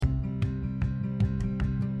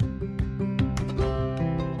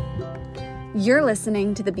You're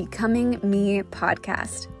listening to the Becoming Me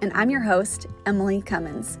podcast, and I'm your host, Emily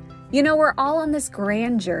Cummins. You know, we're all on this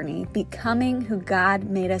grand journey, becoming who God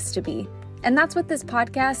made us to be. And that's what this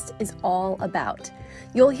podcast is all about.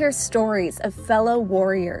 You'll hear stories of fellow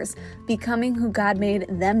warriors becoming who God made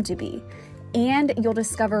them to be. And you'll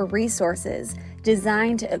discover resources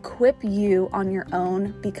designed to equip you on your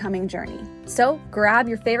own becoming journey. So grab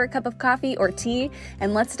your favorite cup of coffee or tea,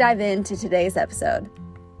 and let's dive into today's episode.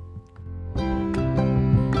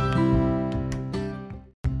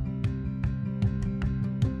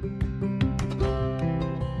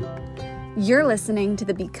 You're listening to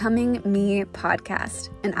the Becoming Me podcast,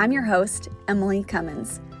 and I'm your host, Emily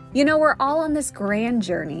Cummins. You know, we're all on this grand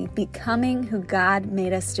journey, becoming who God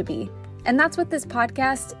made us to be. And that's what this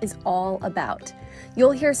podcast is all about.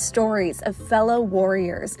 You'll hear stories of fellow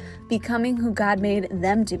warriors becoming who God made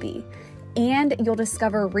them to be. And you'll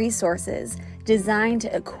discover resources designed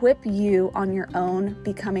to equip you on your own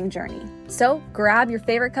becoming journey. So grab your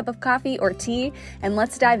favorite cup of coffee or tea, and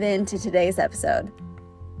let's dive into today's episode.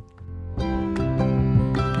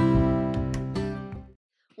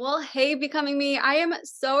 Well, hey, Becoming Me, I am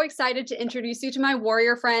so excited to introduce you to my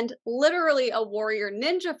warrior friend, literally a warrior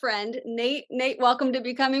ninja friend, Nate. Nate, welcome to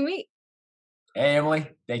Becoming Me. Hey, Emily.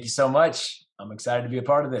 Thank you so much. I'm excited to be a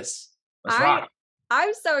part of this. Let's rock.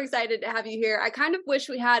 I'm so excited to have you here. I kind of wish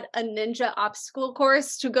we had a ninja obstacle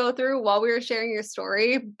course to go through while we were sharing your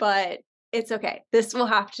story, but it's okay. This will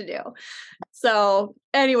have to do. So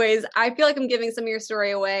anyways, I feel like I'm giving some of your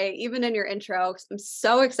story away, even in your intro. I'm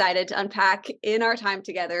so excited to unpack in our time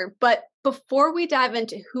together. But before we dive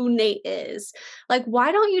into who Nate is, like,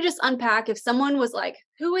 why don't you just unpack if someone was like,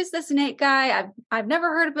 who is this Nate guy? I've never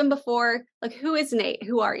heard of him before. Like, who is Nate?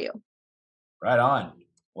 Who are you? Right on.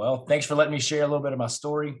 Well, thanks for letting me share a little bit of my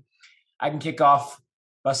story. I can kick off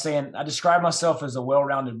by saying I describe myself as a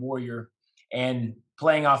well-rounded warrior, and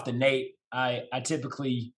playing off the Nate, I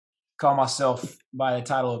typically call myself by the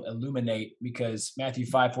title of Illuminate, because Matthew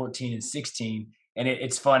 5:14 and 16, and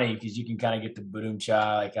it's funny because you can kind of get the boom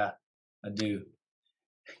cha like I do.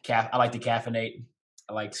 I like to caffeinate.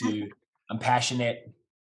 I'm passionate.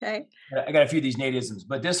 Okay. I got a few of these Nateisms,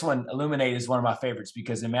 but this one, Illuminate, is one of my favorites,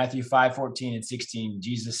 because in Matthew 5:14 and 16,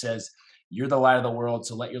 Jesus says, "You're the light of the world,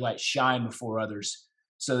 so let your light shine before others,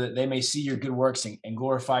 so that they may see your good works and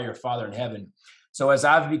glorify your Father in heaven." So as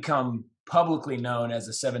I've become publicly known as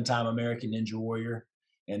a 7-time American Ninja Warrior,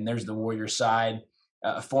 and there's the warrior side,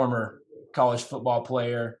 a former college football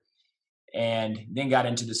player, and then got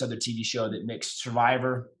into this other TV show that mixed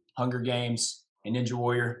Survivor, Hunger Games, and Ninja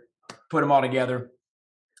Warrior, put them all together.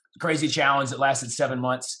 Crazy challenge that lasted 7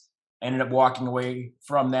 months. I ended up walking away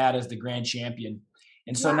from that as the grand champion.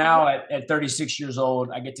 And so now at 36 years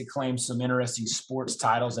old, I get to claim some interesting sports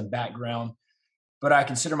titles and background, but I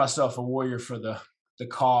consider myself a warrior for the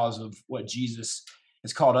cause of what Jesus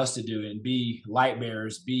has called us to do, and be light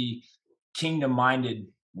bearers, be kingdom-minded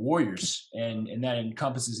warriors. And that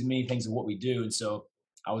encompasses many things of what we do. And so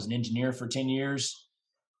I was an engineer for 10 years,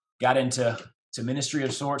 got into ministry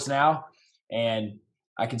of sorts now, and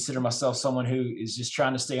I consider myself someone who is just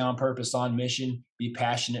trying to stay on purpose, on mission, be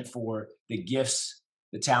passionate for the gifts,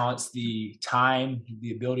 the talents, the time,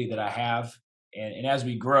 the ability that I have. And as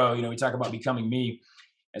we grow, we talk about becoming me.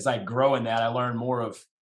 As I grow in that, I learn more of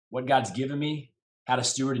what God's given me, how to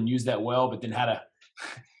steward and use that well, but then how to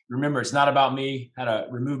remember it's not about me, how to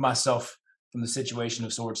remove myself from the situation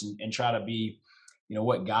of sorts and try to be,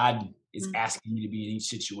 what God is asking me to be in each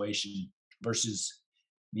situation, versus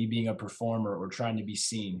me being a performer or trying to be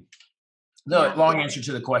seen. Long answer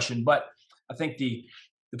to the question, but I think the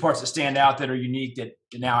parts that stand out that are unique that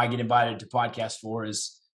now I get invited to podcast for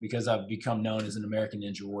is because I've become known as an American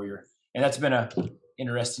Ninja Warrior. And that's been a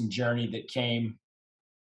interesting journey that came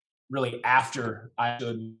really after I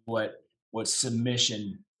understood what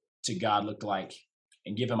submission to God looked like,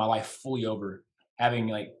 and giving my life fully over, having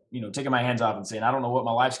taking my hands off and saying, I don't know what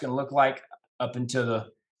my life's going to look like. Up until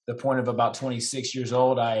the point of about 26 years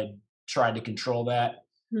old, I had tried to control that,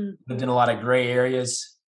 lived in a lot of gray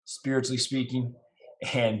areas, spiritually speaking,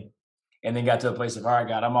 and then got to a place of, all right,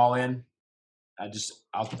 God, I'm all in.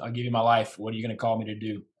 I'll give you my life. What are you going to call me to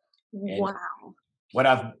do? And wow. What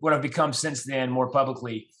I've become since then, more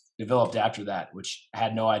publicly, developed after that, which I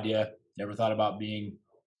had no idea. Never thought about being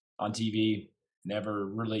on TV. Never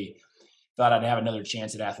really thought I'd have another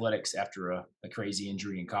chance at athletics after a crazy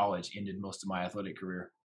injury in college ended most of my athletic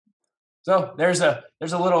career. So there's a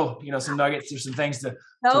little, some nuggets. There's some things to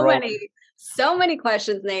so many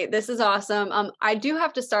questions, Nate. This is awesome. I do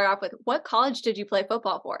have to start off with, what college did you play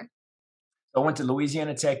football for? I went to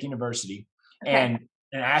Louisiana Tech University, and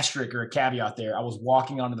an asterisk or a caveat there. I was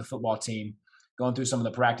walking onto the football team going through some of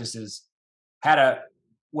the practices, had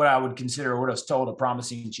what I would consider, what I was told, a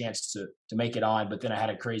promising chance to make it on, but then I had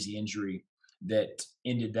a crazy injury that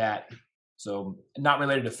ended that. So not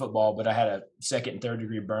related to football, but I had a second and third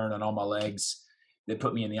degree burn on all my legs that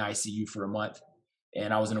put me in the ICU for a month.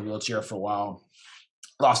 And I was in a wheelchair for a while,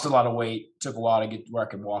 lost a lot of weight, took a while to get where I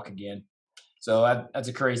could walk again. So that's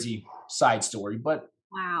a crazy side story. But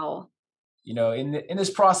wow, in this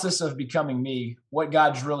process of becoming me, what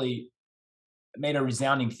God's really made a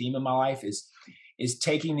resounding theme in my life is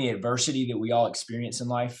taking the adversity that we all experience in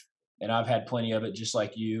life. And I've had plenty of it, just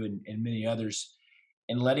like you and many others,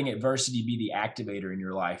 and letting adversity be the activator in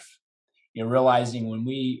your life. Realizing when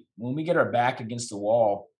we get our back against the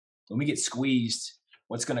wall, when we get squeezed,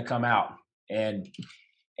 what's going to come out. And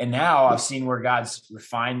now I've seen where God's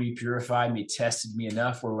refined me, purified me, tested me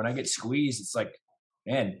enough where when I get squeezed, it's like,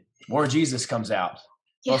 man, more Jesus comes out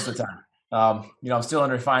most of the time. I'm still in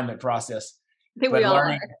the refinement process, but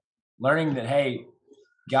learning that, hey,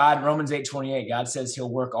 God, Romans 8:28, God says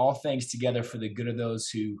he'll work all things together for the good of those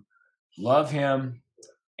who love him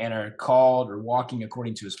and are called or walking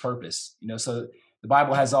according to his purpose. So the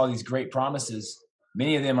Bible has all these great promises.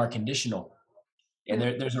 Many of them are conditional, and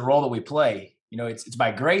there's a role that we play. It's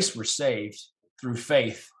by grace we're saved through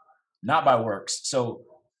faith, not by works. So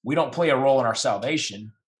we don't play a role in our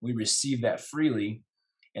salvation. We receive that freely,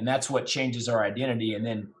 and that's what changes our identity. And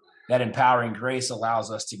then that empowering grace allows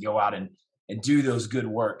us to go out and do those good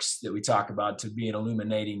works that we talk about, to be an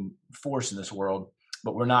illuminating force in this world.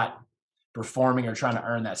 But we're not performing or trying to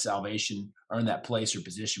earn that salvation, earn that place or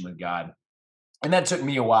position with God. And that took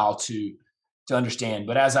me a while to understand.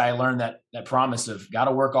 But as I learned that promise of God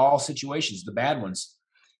to work all situations, the bad ones,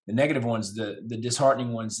 the negative ones, the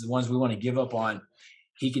disheartening ones, the ones we want to give up on,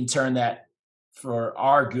 he can turn that for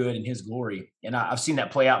our good and his glory. And I've seen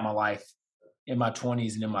that play out in my life in my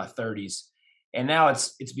 20s and in my 30s. And now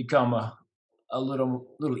it's become a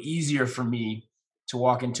little easier for me to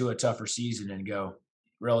walk into a tougher season and go,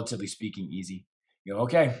 relatively speaking, easy.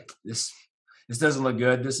 Okay, this doesn't look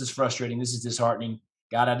good. This is frustrating. This is disheartening.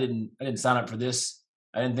 God, I didn't sign up for this.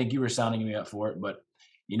 I didn't think you were signing me up for it. But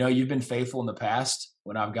you've been faithful in the past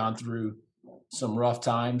when I've gone through some rough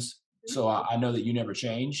times. So I know that you never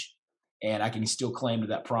change, and I can still claim to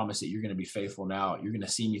that promise that you're going to be faithful now. You're going to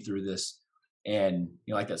see me through this. And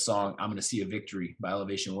like that song, I'm going to see a victory by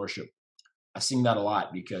Elevation Worship. I sing that a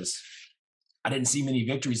lot because I didn't see many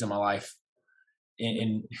victories in my life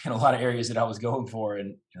in a lot of areas that I was going for.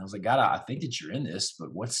 And I was like, God, I think that you're in this, but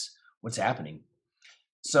what's happening?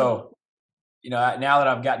 So, now that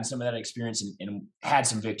I've gotten some of that experience and had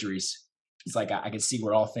some victories, it's like I can see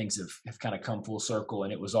where all things have kind of come full circle,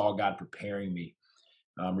 and it was all God preparing me,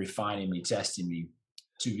 refining me, testing me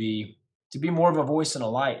to be more of a voice and a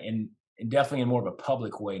light, and definitely in more of a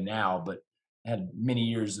public way now, but had many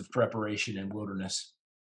years of preparation and wilderness.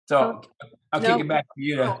 So I'll kick it back to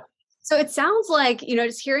you to. So it sounds like,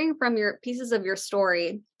 just hearing from your pieces of your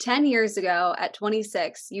story, 10 years ago at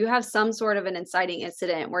 26, you have some sort of an inciting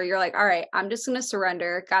incident where you're like, all right, I'm just going to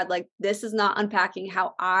surrender. God, this is not unpacking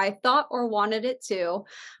how I thought or wanted it to.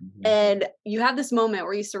 Mm-hmm. And you have this moment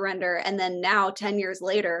where you surrender. And then now 10 years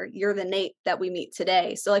later, you're the Nate that we meet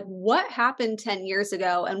today. So what happened 10 years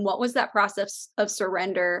ago, and what was that process of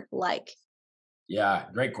surrender like? Yeah,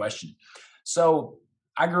 great question. So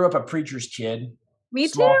I grew up a preacher's kid. Me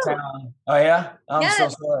Small too. Town. Oh yeah? I'm yes. so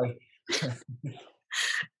sorry.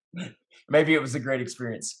 Maybe it was a great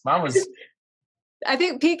experience. Mine was. I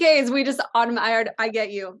think PKs, we just I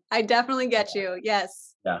get you. I definitely get you.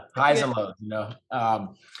 Yes. Yeah. Highs and lows,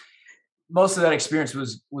 most of that experience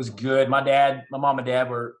was good. My mom and dad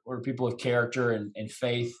were people of character and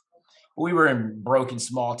faith. We were in broken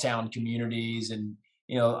small town communities, and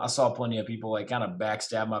I saw plenty of people kind of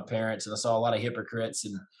backstab my parents, and I saw a lot of hypocrites.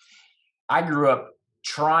 And I grew up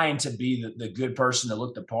trying to be the good person that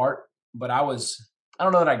looked the part, but I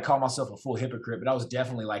don't know that I'd call myself a full hypocrite, but I was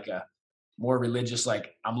definitely a more religious,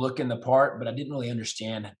 I'm looking the part, but I didn't really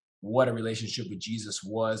understand what a relationship with Jesus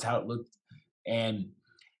was, how it looked. And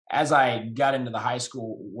as I got into the high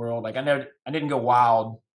school world, I didn't go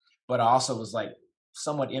wild, but I also was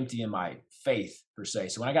somewhat empty in my faith per se.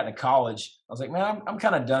 So when I got into college, I was like, man, I'm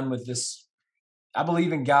kind of done with this. I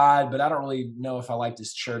believe in God, but I don't really know if I like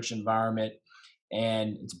this church environment,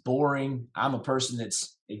 and it's boring. I'm a person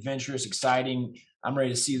that's adventurous, exciting. I'm ready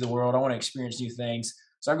to see the world. I want to experience new things.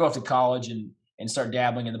 So I go off to college and start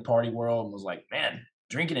dabbling in the party world, and was like, man,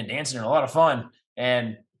 drinking and dancing are a lot of fun.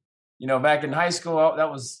 And, back in high school,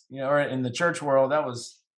 that was, or in the church world, that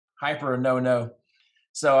was hyper a no.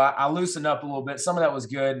 So I loosened up a little bit. Some of that was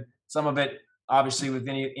good. Some of it obviously with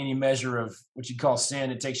any measure of what you call sin,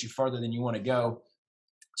 it takes you further than you want to go.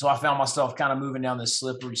 So I found myself kind of moving down this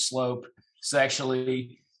slippery slope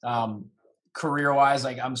sexually, career-wise.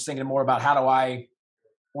 Like I'm thinking more about how do I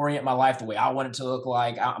orient my life the way I want it to look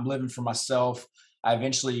like. I'm living for myself. I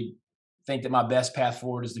eventually think that my best path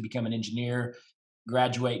forward is to become an engineer,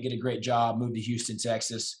 graduate, get a great job, move to Houston,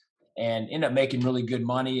 Texas, and end up making really good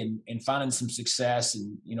money and finding some success.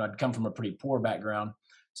 And, I'd come from a pretty poor background.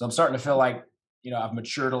 So I'm starting to feel like, I've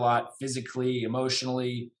matured a lot physically,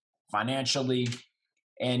 emotionally, financially,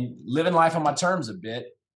 and living life on my terms a bit,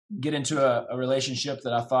 get into a relationship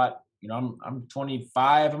that I thought, I'm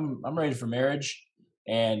 25, I'm ready for marriage,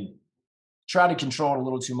 and try to control it a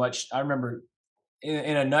little too much. I remember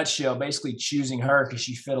in a nutshell, basically choosing her because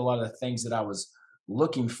she fit a lot of the things that I was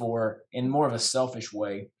looking for in more of a selfish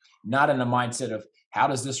way, not in a mindset of how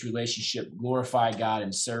does this relationship glorify God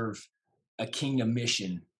and serve a kingdom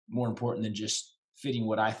mission more important than just fitting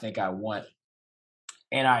what I think I want.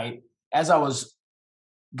 And as I was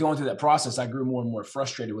going through that process, I grew more and more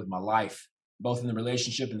frustrated with my life, both in the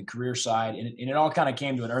relationship and the career side. And it all kind of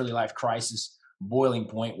came to an early life crisis boiling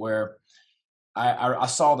point where I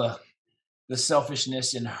saw the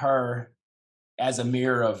selfishness in her as a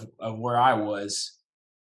mirror of where I was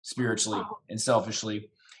spiritually and selfishly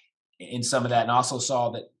in some of that. And also saw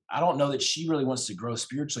that I don't know that she really wants to grow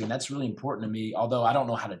spiritually. And that's really important to me. Although I don't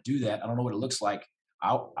know how to do that. I don't know what it looks like.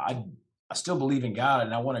 I still believe in God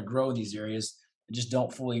and I want to grow in these areas. I just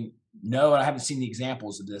don't fully know. And I haven't seen the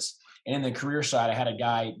examples of this. And in the career side, I had a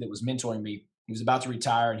guy that was mentoring me. He was about to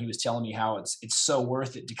retire and he was telling me how it's so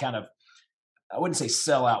worth it to kind of, I wouldn't say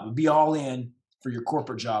sell out, but be all in for your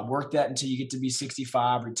corporate job. Work that until you get to be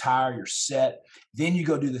 65, retire, you're set. Then you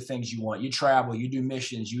go do the things you want. You travel, you do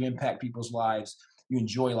missions, you impact people's lives, you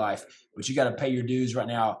enjoy life, but you got to pay your dues right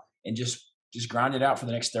now and just grind it out for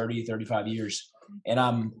the next 30, 35 years. And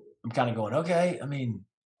I'm kind of going, okay, I mean,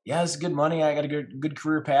 yeah, it's good money. I got a good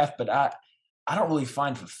career path, but I don't really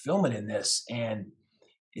find fulfillment in this. And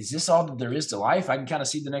is this all that there is to life? I can kind of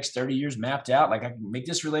see the next 30 years mapped out. Like I can make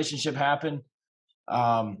this relationship happen.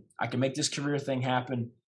 I can make this career thing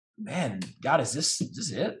happen. Man, God, is this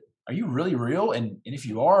it? Are you really real? And if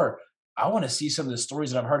you are, I want to see some of the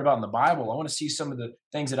stories that I've heard about in the Bible. I want to see some of the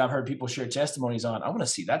things that I've heard people share testimonies on. I want to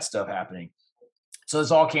see that stuff happening. So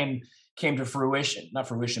this all came to fruition, not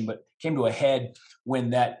fruition, but came to a head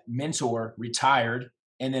when that mentor retired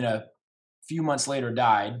and then a few months later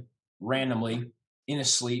died randomly in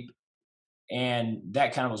his sleep. And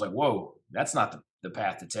that kind of was like, whoa, that's not the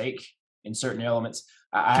path to take in certain elements.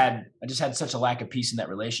 I just had such a lack of peace in that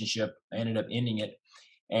relationship. I ended up ending it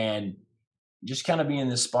and just kind of being in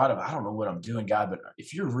this spot of, I don't know what I'm doing, God, but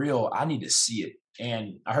if you're real, I need to see it.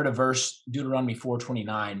 And I heard a verse, Deuteronomy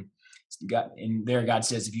 4:29. In there, God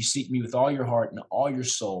says, if you seek me with all your heart and all your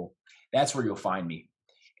soul, that's where you'll find me.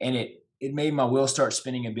 And it made my wheels start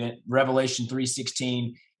spinning a bit. Revelation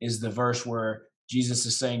 3:16 is the verse where Jesus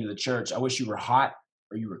is saying to the church, I wish you were hot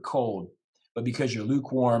or you were cold, but because you're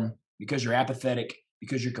lukewarm, because you're apathetic,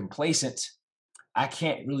 because you're complacent, I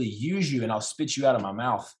can't really use you and I'll spit you out of my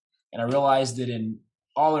mouth. And I realized that in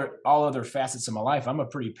all other facets of my life, I'm a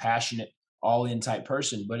pretty passionate, all in type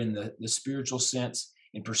person, but in the spiritual sense,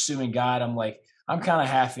 in pursuing God, I'm kind of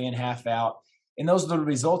half in, half out. And those are the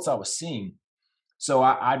results I was seeing. So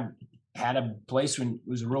I had a place when it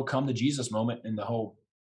was a real come to Jesus moment in the whole,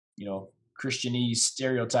 Christianese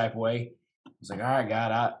stereotype way. I was like, all right,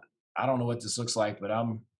 God, I don't know what this looks like, but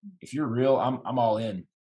if you're real, I'm all in.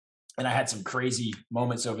 And I had some crazy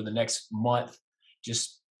moments over the next month,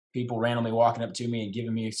 just people randomly walking up to me and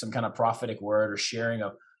giving me some kind of prophetic word or sharing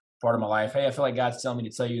a part of my life. Hey, I feel like God's telling me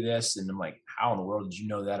to tell you this. And I'm like, how in the world did you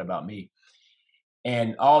know that about me?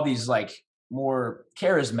 And all these like more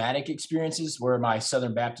charismatic experiences where my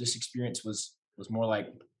Southern Baptist experience was more like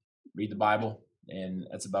read the Bible and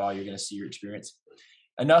that's about all you're going to see your experience.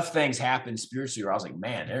 Enough things happened spiritually where I was like,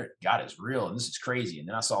 man, God is real and this is crazy. And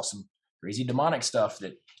then I saw some crazy demonic stuff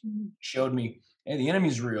that showed me, hey, the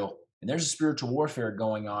enemy's real and there's a spiritual warfare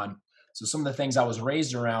going on. So some of the things I was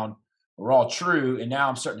raised around were all true. And now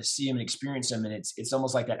I'm starting to see them and experience them. And it's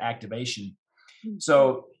almost like that activation.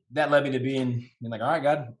 So that led me to being like, all right,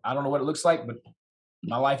 God, I don't know what it looks like, but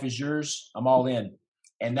my life is yours. I'm all in.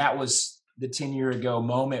 And that was the 10-year ago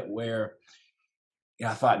moment where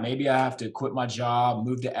I thought maybe I have to quit my job,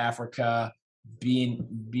 move to Africa, be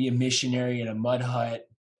a missionary in a mud hut.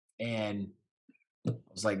 And I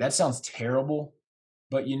was like, that sounds terrible.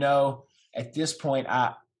 But, at this point,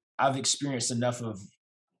 I've experienced enough of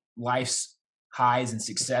life's highs and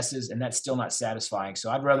successes, and that's still not satisfying.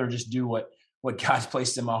 So I'd rather just do what God's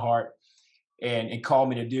placed in my heart and called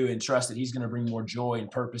me to do, and trust that he's going to bring more joy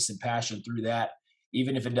and purpose and passion through that,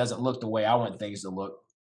 even if it doesn't look the way I want things to look.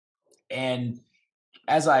 And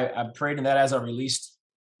as I prayed in that, as I released,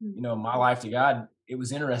 my life to God, it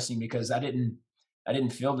was interesting because I didn't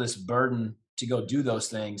feel this burden to go do those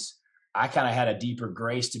things. I kind of had a deeper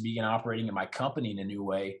grace to begin operating in my company in a new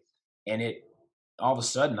way. And it all of a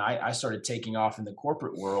sudden I started taking off in the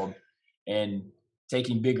corporate world and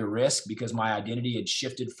taking bigger risk because my identity had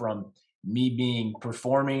shifted from me being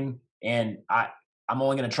performing and I'm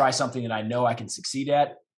only going to try something that I know I can succeed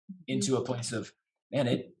at into a place of, man,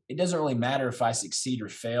 it doesn't really matter if I succeed or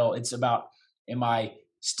fail. It's about, am I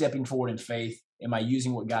stepping forward in faith? Am I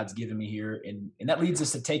using what God's given me here? And that leads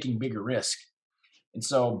us to taking bigger risk. And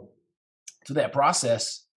so through that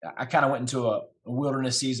process, I kind of went into a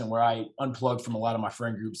wilderness season where I unplugged from a lot of my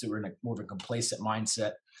friend groups that were in more of a complacent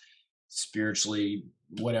mindset, spiritually,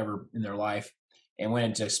 whatever in their life, and went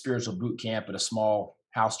into spiritual boot camp at a small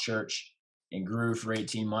house church and grew for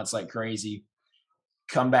 18 months like crazy.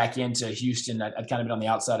 Come back into Houston. I'd kind of been on the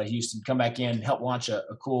outside of Houston, come back in, help launch a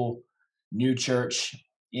cool new church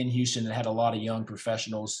in Houston that had a lot of young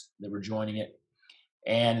professionals that were joining it.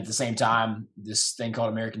 And at the same time, this thing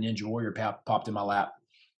called American Ninja Warrior popped in my lap.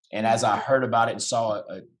 And as I heard about it and saw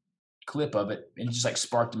a clip of it, it just like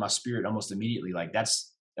sparked in my spirit almost immediately. Like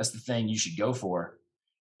that's the thing you should go for.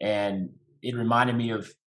 And it reminded me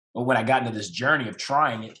of when I got into this journey of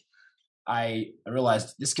trying it, I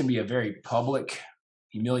realized this can be a very public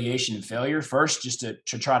humiliation and failure first, just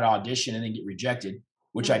to try to audition and then get rejected,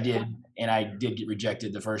 which I did. And I did get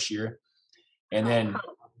rejected the first year, and then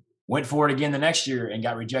went for it again the next year and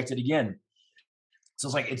got rejected again. So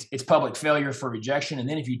it's like, it's public failure for rejection. And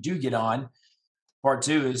then if you do get on, part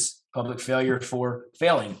two is public failure for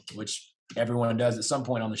failing, which everyone does at some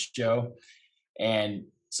point on the show. And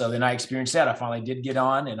so then I experienced that. I finally did get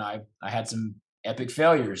on, and I had some epic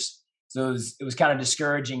failures. So it was kind of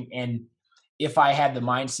discouraging. And if I had the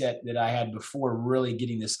mindset that I had before really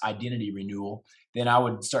getting this identity renewal, then I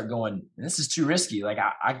would start going, this is too risky. Like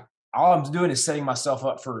all I'm doing is setting myself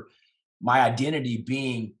up for my identity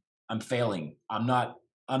being, I'm failing. I'm not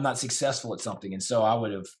successful at something. And so I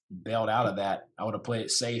would have bailed out of that. I would have played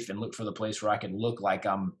it safe and looked for the place where I can look like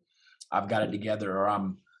I've got it together, or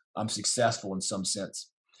I'm successful in some sense.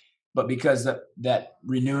 But because that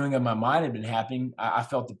renewing of my mind had been happening, I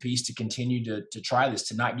felt the peace to continue to try this,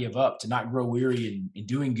 to not give up, to not grow weary in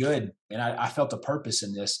doing good. And I felt a purpose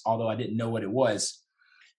in this, although I didn't know what it was.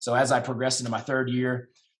 So as I progressed into my third year,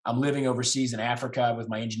 I'm living overseas in Africa with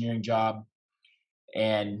my engineering job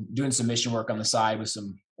and doing some mission work on the side with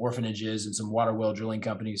some orphanages and some water well drilling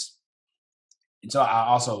companies. And so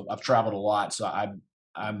I've traveled a lot. So I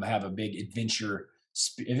have a big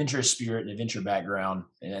adventurous spirit and adventure background.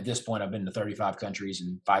 And at this point, I've been to 35 countries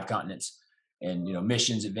and 5 continents, and,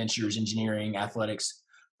 missions, adventures, engineering, athletics,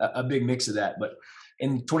 a big mix of that. But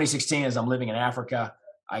in 2016, as I'm living in Africa,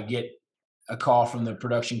 I get a call from the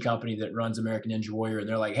production company that runs American Ninja Warrior. And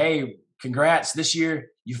they're like, hey, congrats, this year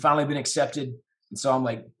you've finally been accepted. And so I'm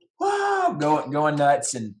like, wow, going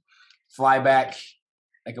nuts, and fly back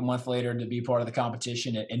like a month later to be part of the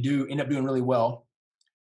competition and end up doing really well.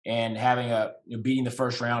 And having beating the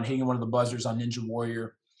first round, hitting one of the buzzers on Ninja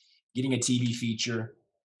Warrior, getting a TV feature,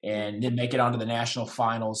 and then make it onto the national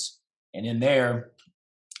finals. And in there,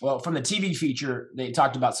 well, from the TV feature, they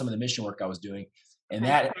talked about some of the mission work I was doing, and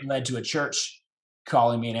that led to a church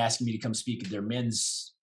calling me and asking me to come speak at their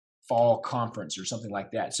men's fall conference or something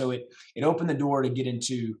like that. So it opened the door to get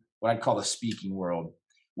into what I'd call the speaking world,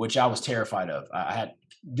 which I was terrified of. I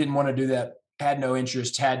didn't want to do that, had no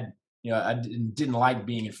interest, I didn't like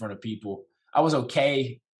being in front of people. I was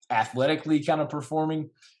okay athletically kind of performing,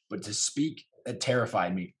 but to speak, it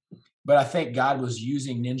terrified me. But I think God was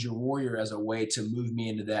using Ninja Warrior as a way to move me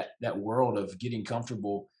into that world of getting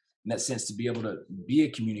comfortable in that sense, to be able to be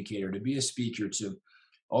a communicator, to be a speaker, to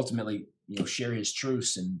ultimately, share his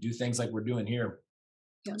truths and do things like we're doing here.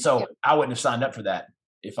 So I wouldn't have signed up for that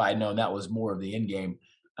if I had known that was more of the end game.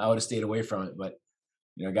 I would have stayed away from it. But,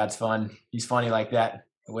 God's fun. He's funny like that.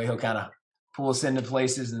 The way he'll kind of pull us into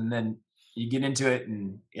places, and then you get into it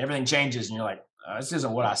and everything changes and you're like, this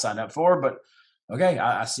isn't what I signed up for, but okay,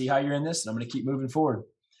 I see how you're in this, and I'm going to keep moving forward.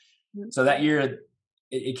 So that year,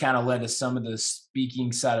 it kind of led to some of the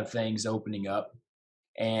speaking side of things opening up.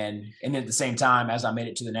 And then at the same time, as I made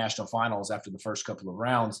it to the national finals after the first couple of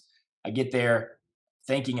rounds, I get there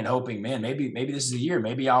thinking and hoping, man, maybe this is a year.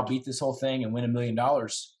 Maybe I'll beat this whole thing and win $1 million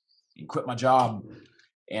and quit my job.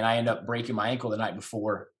 And I end up breaking my ankle the night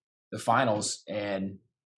before the finals, and,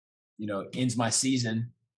 ends my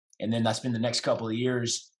season. And then I spend the next couple of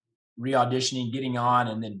years re-auditioning, getting on,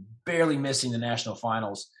 and then barely missing the national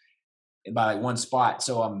finals by like one spot.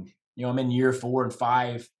 So I'm in year 4 and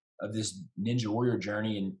 5 of this Ninja Warrior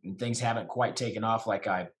journey, and things haven't quite taken off like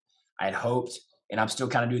I had hoped. And I'm still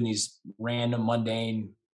kind of doing these random, mundane,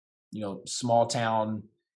 small town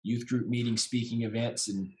youth group meeting, speaking events,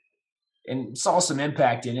 and saw some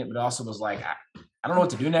impact in it, but also was like, I don't know what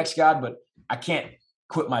to do next, God, but I can't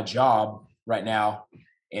quit my job right now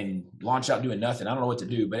and launch out doing nothing. I don't know what to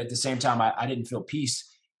do. But at the same time, I didn't feel peace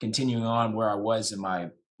continuing on where I was in my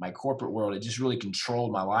corporate world. It just really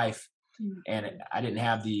controlled my life. And I didn't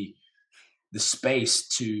have the space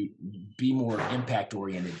to be more impact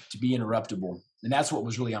oriented, to be interruptible. And that's what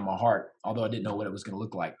was really on my heart, although I didn't know what it was going to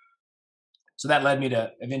look like. So that led me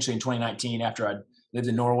to eventually in 2019, after I'd lived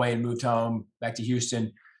in Norway and moved home back to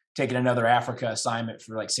Houston, taking another Africa assignment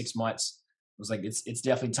for like 6 months. I was like, it's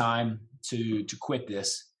definitely time to quit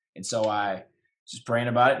this. And so I was just praying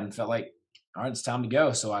about it and felt like, all right, it's time to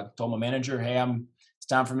go. So I told my manager, hey, it's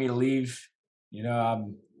time for me to leave.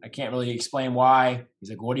 I can't really explain why. He's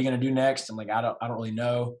like, what are you going to do next? I'm like, I don't really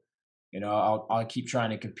know. I'll keep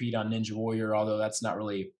trying to compete on Ninja Warrior, although that's not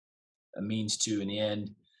really a means to an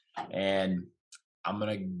end. And I'm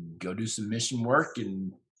going to go do some mission work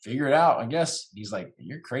and figure it out, I guess. He's like,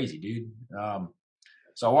 you're crazy, dude.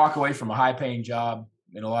 So I walk away from a high paying job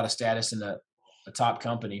and a lot of status in a top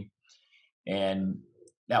company. And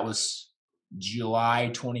that was July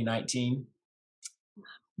 2019.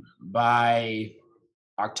 By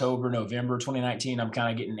October, November 2019, I'm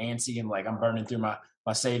kind of getting antsy and like I'm burning through my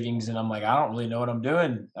savings, and I'm like, I don't really know what I'm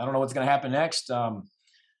doing. I don't know what's going to happen next.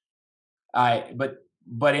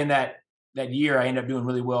 But in that year, I ended up doing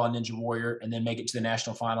really well on Ninja Warrior, and then make it to the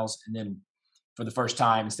national finals. And then for the first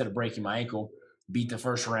time, instead of breaking my ankle, beat the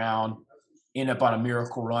first round, end up on a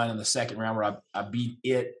miracle run in the second round where I beat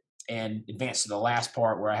it and advance to the last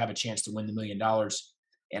part where I have a chance to win the $1 million.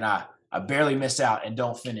 And I barely miss out and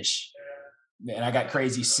don't finish. And I got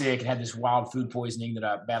crazy sick and had this wild food poisoning that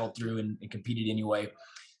I battled through and competed anyway.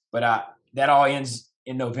 But that all ends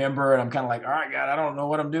in November, and I'm kind of like, all right, God, I don't know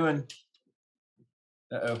what I'm doing.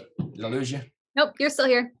 Uh-oh, did I lose you? Nope, you're still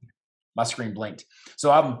here. My screen blinked.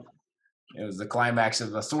 So it was the climax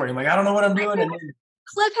of the story. I'm like, I don't know what I'm doing. And then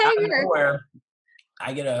cliffhanger.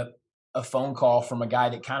 I get a phone call from a guy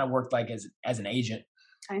that kind of worked like as an agent.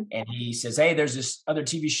 Okay. And he says, hey, there's this other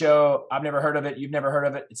TV show. I've never heard of it. You've never heard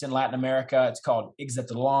of it. It's in Latin America. It's called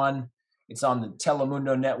Ixatlon. It's on the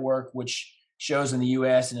Telemundo network, which shows in the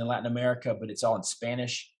US and in Latin America, but it's all in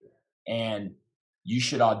Spanish. And you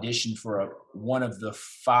should audition for one of the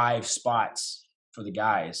 5 spots for the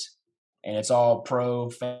guys. And it's all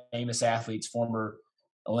pro famous athletes, former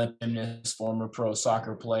Olympic gymnasts, former pro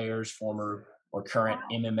soccer players, former or current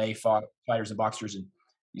MMA fighters and boxers. And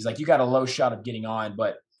he's like, you got a low shot of getting on,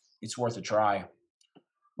 but it's worth a try.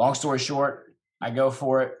 Long story short, I go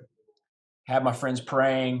for it. Had my friends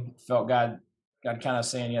praying, felt God kind of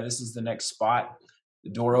saying, yeah, this is the next spot.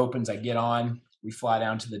 The door opens, I get on. We fly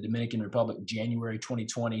down to the Dominican Republic, January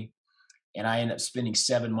 2020. And I end up spending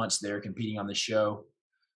 7 months there competing on the show.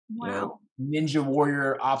 Wow. Ninja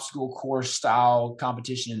Warrior obstacle course style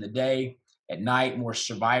competition in the day. At night, more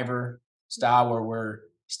survivor style, where we're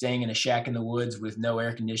staying in a shack in the woods with no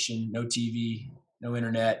air conditioning, no TV, no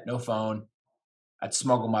internet, no phone. I'd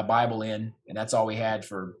smuggle my Bible in, and that's all we had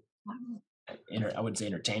for, I wouldn't say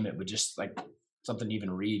entertainment, but just like something to even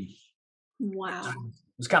read. Wow. It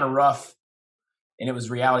was kind of rough, and it was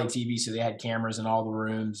reality TV, so they had cameras in all the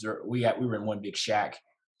rooms. We were in one big shack,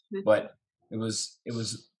 but it was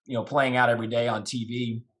playing out every day on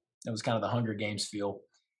TV. It was kind of the Hunger Games feel.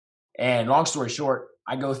 And long story short,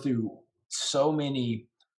 I go through so many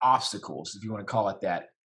obstacles, if you want to call it that: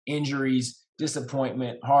 injuries,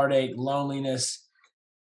 disappointment, heartache, loneliness,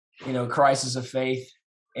 crisis of faith.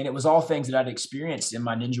 And it was all things that I'd experienced in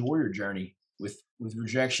my Ninja Warrior journey, with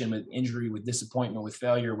rejection, with injury, with disappointment, with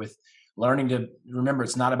failure, with learning to remember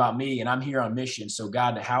it's not about me and I'm here on mission. So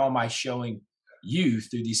God, how am I showing you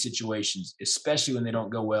through these situations, especially when they don't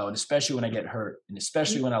go well, and especially when I get hurt, and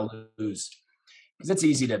especially when I lose? Because it's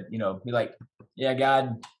easy to, be like, yeah,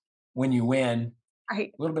 God, when you win,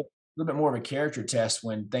 right. a little bit more of a character test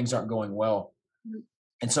when things aren't going well.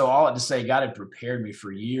 And so all I had to say, God had prepared me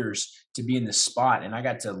for years to be in this spot, and I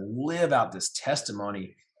got to live out this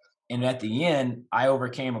testimony. And at the end, I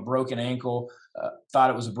overcame a broken ankle, thought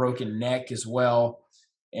it was a broken neck as well,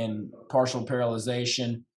 and partial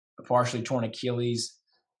paralyzation, a partially torn Achilles,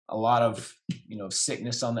 a lot of,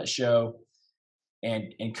 sickness on that show,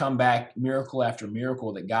 and come back miracle after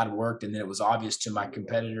miracle that God worked. And then it was obvious to my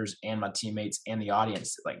competitors and my teammates and the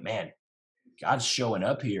audience, like, man, God's showing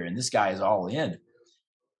up here, and this guy is all in.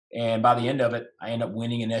 And by the end of it, I end up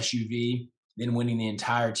winning an SUV, then winning the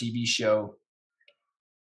entire TV show.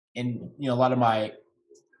 And, a lot of my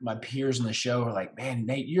peers on the show were like, man,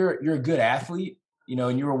 Nate, you're a good athlete,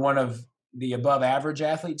 and you were one of the above average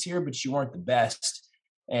athletes here, but you weren't the best.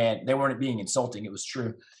 And they weren't being insulting. It was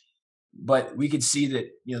true. But we could see that,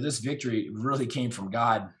 this victory really came from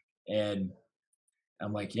God. And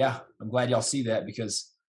I'm like, yeah, I'm glad y'all see that,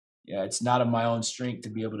 because it's not of my own strength to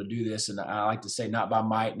be able to do this. And I like to say, not by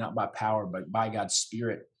might, not by power, but by God's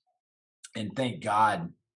Spirit. And thank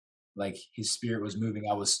God, like his Spirit was moving.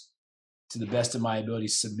 I was, to the best of my ability,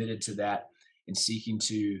 submitted to that and seeking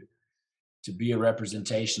to be a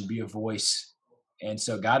representation, be a voice. And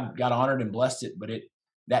so God honored and blessed it. But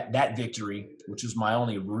that victory, which was my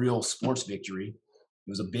only real sports victory, it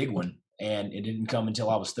was a big one. And it didn't come until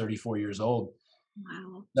I was 34 years old.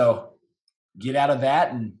 Wow. So get out of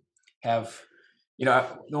that and have,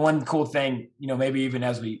 the one cool thing, maybe even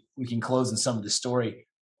as we can close in some of the story,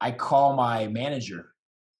 I call my manager,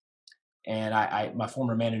 and my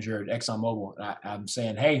former manager at ExxonMobil, and I'm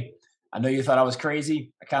saying, hey, I know you thought I was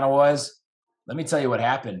crazy. I kind of was. Let me tell you what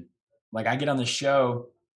happened. Like, I get on the show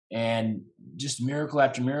and just miracle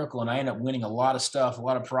after miracle, and I end up winning a lot of stuff, a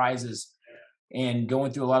lot of prizes, and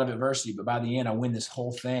going through a lot of adversity. But by the end, I win this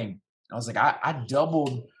whole thing. I was like, I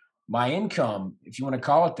doubled my income, if you want to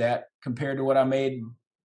call it that, compared to what I made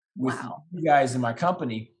with you guys in my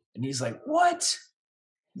company. And he's like, what?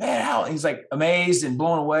 Man, how? He's like amazed and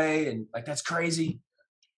blown away, and like, that's crazy.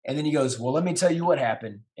 And then he goes, well, let me tell you what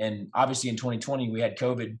happened. And obviously in 2020, we had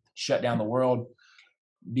COVID shut down the world.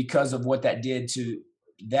 Because of what that did to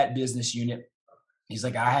that business unit, he's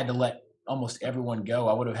like, I had to let almost everyone go.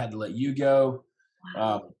 I would have had to let you go.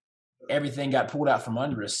 Everything got pulled out from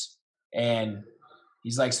under us. And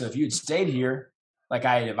he's like, so if you had stayed here, like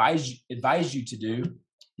I had advised you to do,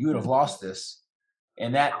 you would have lost this.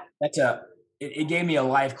 And it gave me a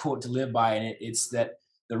life quote to live by. And it's that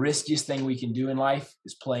the riskiest thing we can do in life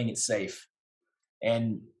is playing it safe.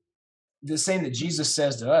 And the same that Jesus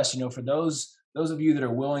says to us, for those of you that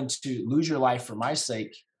are willing to lose your life for my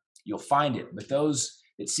sake, you'll find it. But those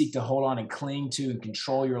that seek to hold on and cling to and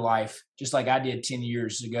control your life, just like I did 10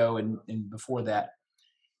 years ago and before that,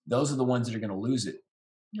 those are the ones that are going to lose it.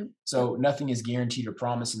 So nothing is guaranteed or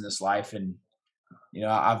promised in this life. And,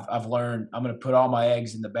 I've learned I'm going to put all my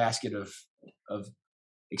eggs in the basket of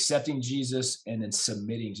accepting Jesus and then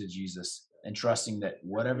submitting to Jesus and trusting that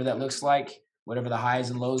whatever that looks like, whatever the highs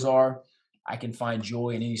and lows are, I can find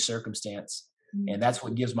joy in any circumstance. And that's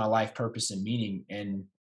what gives my life purpose and meaning. And,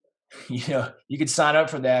 you could sign up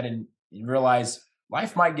for that and realize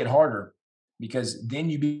life might get harder, because then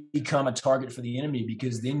you become a target for the enemy,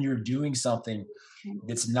 because then you're doing something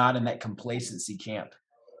that's not in that complacency camp.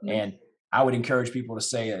 And I would encourage people to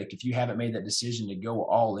say, like, if you haven't made that decision to go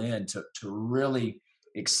all in, to really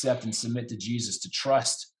accept and submit to Jesus, to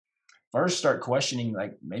trust, first start questioning,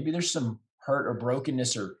 like, maybe there's some hurt or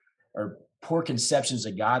brokenness or poor conceptions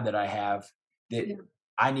of God that I have that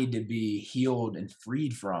I need to be healed and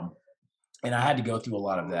freed from. And I had to go through a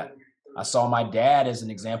lot of that. I saw my dad as an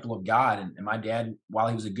example of God. And my dad, while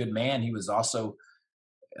he was a good man, he was also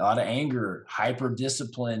a lot of anger, hyper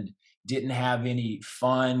disciplined, didn't have any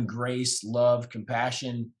fun, grace, love,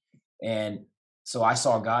 compassion. And so I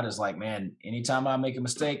saw God as like, man, anytime I make a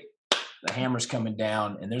mistake, the hammer's coming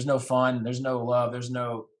down, and there's no fun, there's no love, there's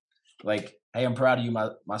no like, hey, I'm proud of you,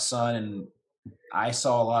 my son. And I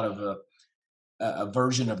saw a lot of a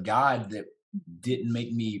version of God that didn't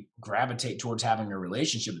make me gravitate towards having a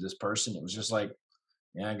relationship with this person. It was just like,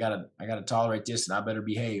 I gotta tolerate this, and I better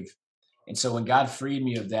behave. And so when God freed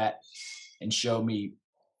me of that and showed me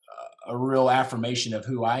a real affirmation of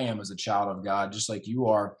who I am as a child of God, just like you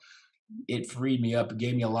are, it freed me up. It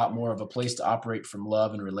gave me a lot more of a place to operate from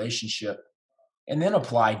love and relationship, and then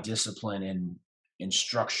apply discipline and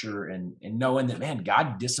structure and knowing that, man,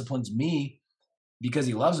 God disciplines me because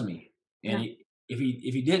he loves me. And if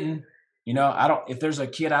he didn't, if there's a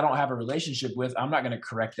kid I don't have a relationship with, I'm not going to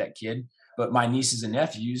correct that kid. But my nieces and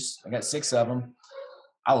nephews, I got 6 of them.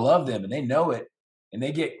 I love them, and they know it, and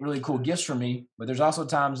they get really cool gifts from me. But there's also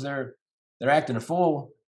times they're acting a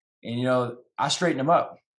fool, and I straighten them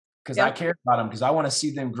up because I care about them, because I want to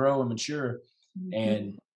see them grow and mature,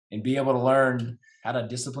 and be able to learn how to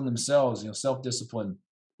discipline themselves. Self-discipline.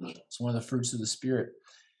 It's one of the fruits of the Spirit.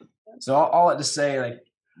 So all that to say, like,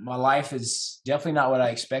 my life is definitely not what I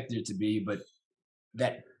expected it to be, but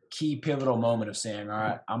that key pivotal moment of saying, all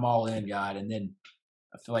right, I'm all in, God. And then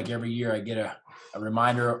I feel like every year I get a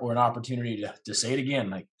reminder or an opportunity to say it again.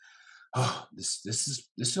 Like, oh, this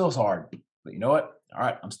feels hard, but you know what? All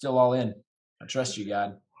right, I'm still all in. I trust you,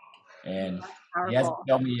 God. and he hasn't Powerful.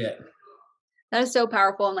 failed me yet. That is so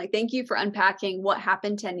powerful. And like, thank you for unpacking what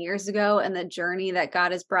happened 10 years ago and the journey that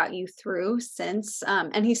God has brought you through since.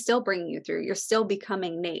 And he's still bringing you through. You're still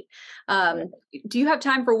becoming Nate. Do you have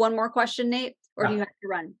time for one more question, Nate? Or do Yeah, you have to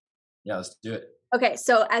run? yeah, let's do it. Okay.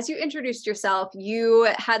 So as you introduced yourself, you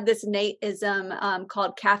had this Nateism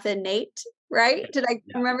called caffeinate, right? Did I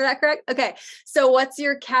Yeah. remember that correct? Okay. So what's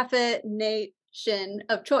your caffeination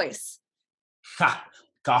of choice? Ha,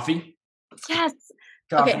 coffee. Yes.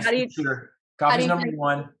 Okay. Coffee's for sure. How do Coffee's you number drink?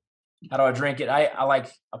 one. How do I drink it?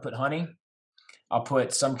 I'll put honey. I'll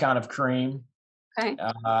put some kind of cream, Okay.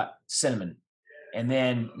 cinnamon. And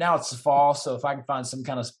then now it's the fall, so if I can find some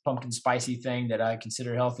kind of pumpkin spicy thing that I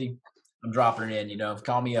consider healthy, I'm dropping it in.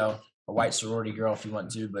 Call me a white sorority girl if you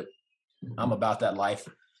want to, but I'm about that life.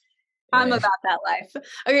 I'm And about that life.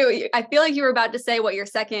 Okay, I feel like you were about to say what your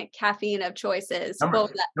second caffeine of choice is. What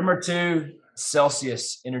was that? number two,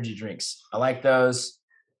 Celsius energy drinks. I like those.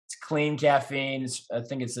 It's clean caffeine. I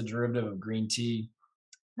think it's a derivative of green tea.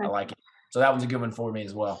 I Okay. like it. So that one's a good one for me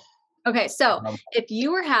as well. Okay, so Um, if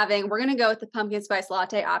you were we're going to go with the pumpkin spice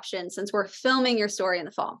latte option since we're filming your story in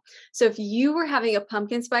the fall. So if you were having a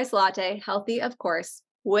pumpkin spice latte, healthy, of course,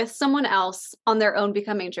 with someone else on their own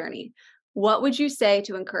becoming journey, what would you say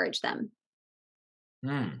to encourage them?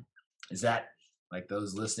 is that like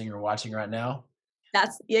those listening or watching right now?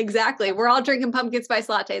 That's exactly. We're all drinking pumpkin spice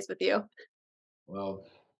lattes with you. Well,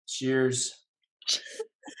 cheers.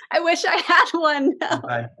 I wish I had one.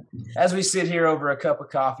 Bye. As we sit here over a cup of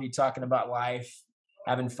coffee, talking about life,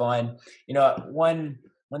 having fun, one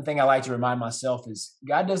thing I like to remind myself is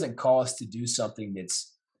God doesn't call us to do something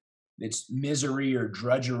that's misery or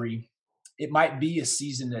drudgery. It might be a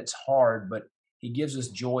season that's hard, but He gives us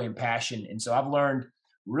joy and passion. And so I've learned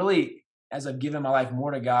really as I've given my life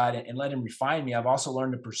more to God and let Him refine me, I've also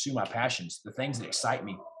learned to pursue my passions, the things that excite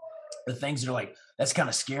me, the things that are like, that's kind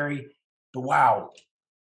of scary, but wow,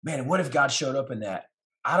 man, what if God showed up in that?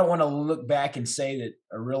 I don't want to look back and say that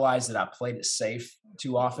or realize that I played it safe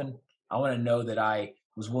too often. I want to know that I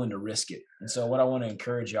was willing to risk it. And so, what I want to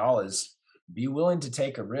encourage y'all is be willing to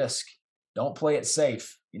take a risk. Don't play it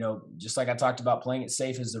safe. Just like I talked about, playing it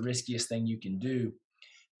safe is the riskiest thing you can do.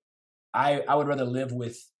 I would rather live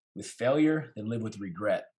with failure than live with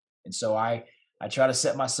regret. And so I try to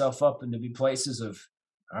set myself up into be places of,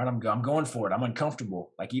 all right, I'm going for it. I'm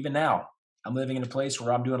uncomfortable. Like even now, I'm living in a place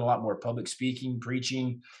where I'm doing a lot more public speaking,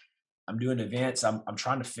 preaching. I'm doing events. I'm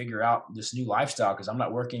trying to figure out this new lifestyle because I'm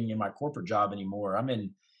not working in my corporate job anymore. I'm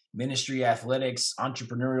in ministry, athletics,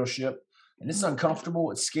 entrepreneurship, and it's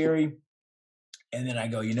uncomfortable. It's scary. And then I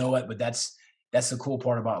go, you know what? But that's the cool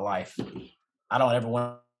part about life. I don't ever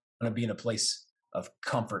want to be in a place of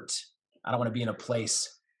comfort. I don't want to be in a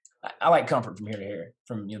place. I like comfort from here to here.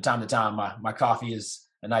 From time to time, my coffee is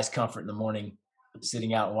a nice comfort in the morning,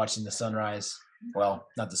 sitting out and watching the sunrise. Well,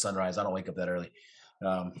 not the sunrise. I don't wake up that early,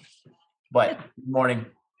 but morning.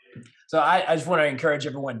 So I just want to encourage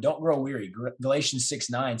everyone: don't grow weary. Galatians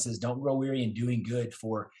 6:9 says, "Don't grow weary in doing good,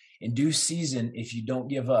 for in due season, if you don't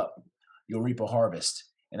give up, you'll reap a harvest."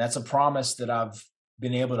 And that's a promise that I've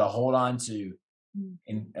been able to hold on to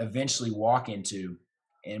and eventually walk into.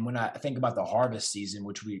 And when I think about the harvest season,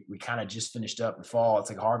 which we kind of just finished up in fall, it's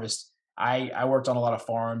like harvest. I worked on a lot of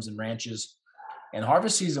farms and ranches, and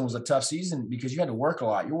harvest season was a tough season because you had to work a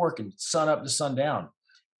lot. You're working sun up to sundown,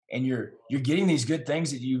 and you're getting these good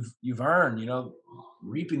things that you've earned,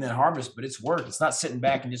 reaping that harvest, but it's work. It's not sitting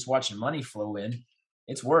back and just watching money flow in.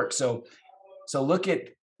 It's work. So look at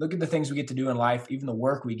the things we get to do in life, even the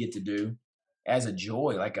work we get to do as a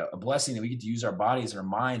joy, like a blessing that we get to use our bodies, our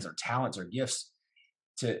minds, our talents, our gifts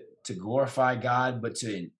to glorify God, but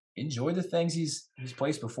to enjoy the things He's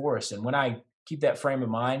placed before us. And when I keep that frame of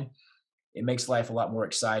mind, it makes life a lot more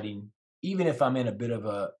exciting, even if I'm in a bit of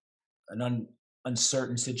an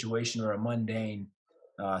uncertain situation or a mundane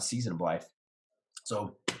season of life.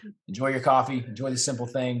 So enjoy your coffee, enjoy the simple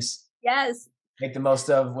things. Yes. Make the most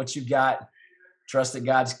of what you've got. Trust that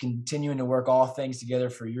God's continuing to work all things together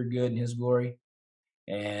for your good and His glory,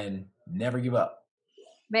 and never give up.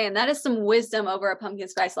 Man, that is some wisdom over a pumpkin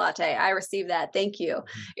spice latte. I received that. Thank you.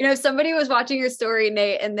 If somebody was watching your story,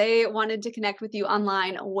 Nate, and they wanted to connect with you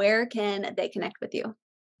online, where can they connect with you?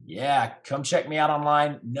 Yeah, come check me out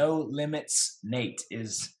online. No Limits Nate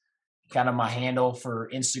is kind of my handle for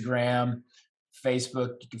Instagram,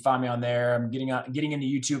 Facebook. You can find me on there. I'm getting into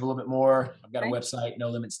YouTube a little bit more. I've got a website,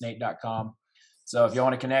 nolimitsnate.com. So if you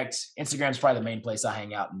want to connect, Instagram's probably the main place I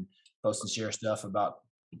hang out and post and share stuff about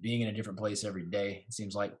being in a different place every day. It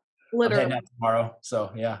seems like Literally. I'm heading out tomorrow.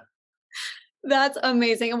 So yeah. That's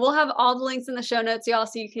amazing. And we'll have all the links in the show notes, y'all,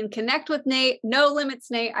 so you can connect with Nate. No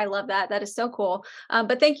limits, Nate. I love that. That is so cool.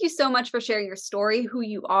 But thank you so much for sharing your story, who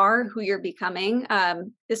you are, who you're becoming.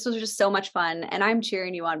 This was just so much fun, and I'm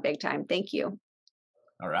cheering you on big time. Thank you.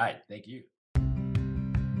 All right. Thank you.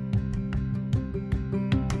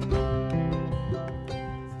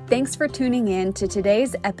 Thanks for tuning in to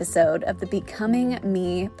today's episode of the Becoming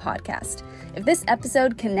Me podcast. If this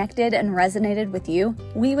episode connected and resonated with you,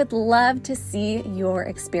 we would love to see your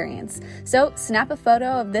experience. So snap a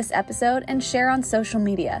photo of this episode and share on social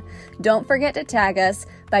media. Don't forget to tag us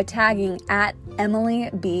by tagging at Emily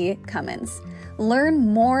B. Cummins. Learn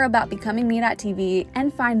more about becomingme.tv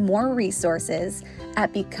and find more resources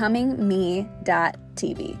at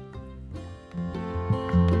becomingme.tv.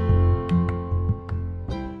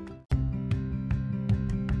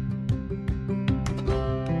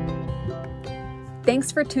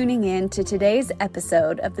 Thanks for tuning in to today's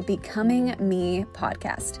episode of the Becoming Me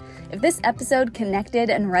podcast. If this episode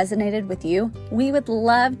connected and resonated with you, we would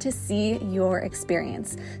love to see your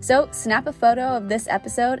experience. So snap a photo of this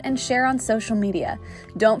episode and share on social media.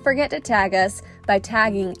 Don't forget to tag us by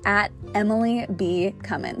tagging at Emily B.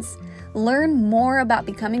 Cummins. Learn more about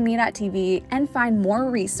becomingme.tv and find more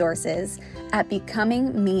resources at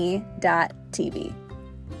becomingme.tv.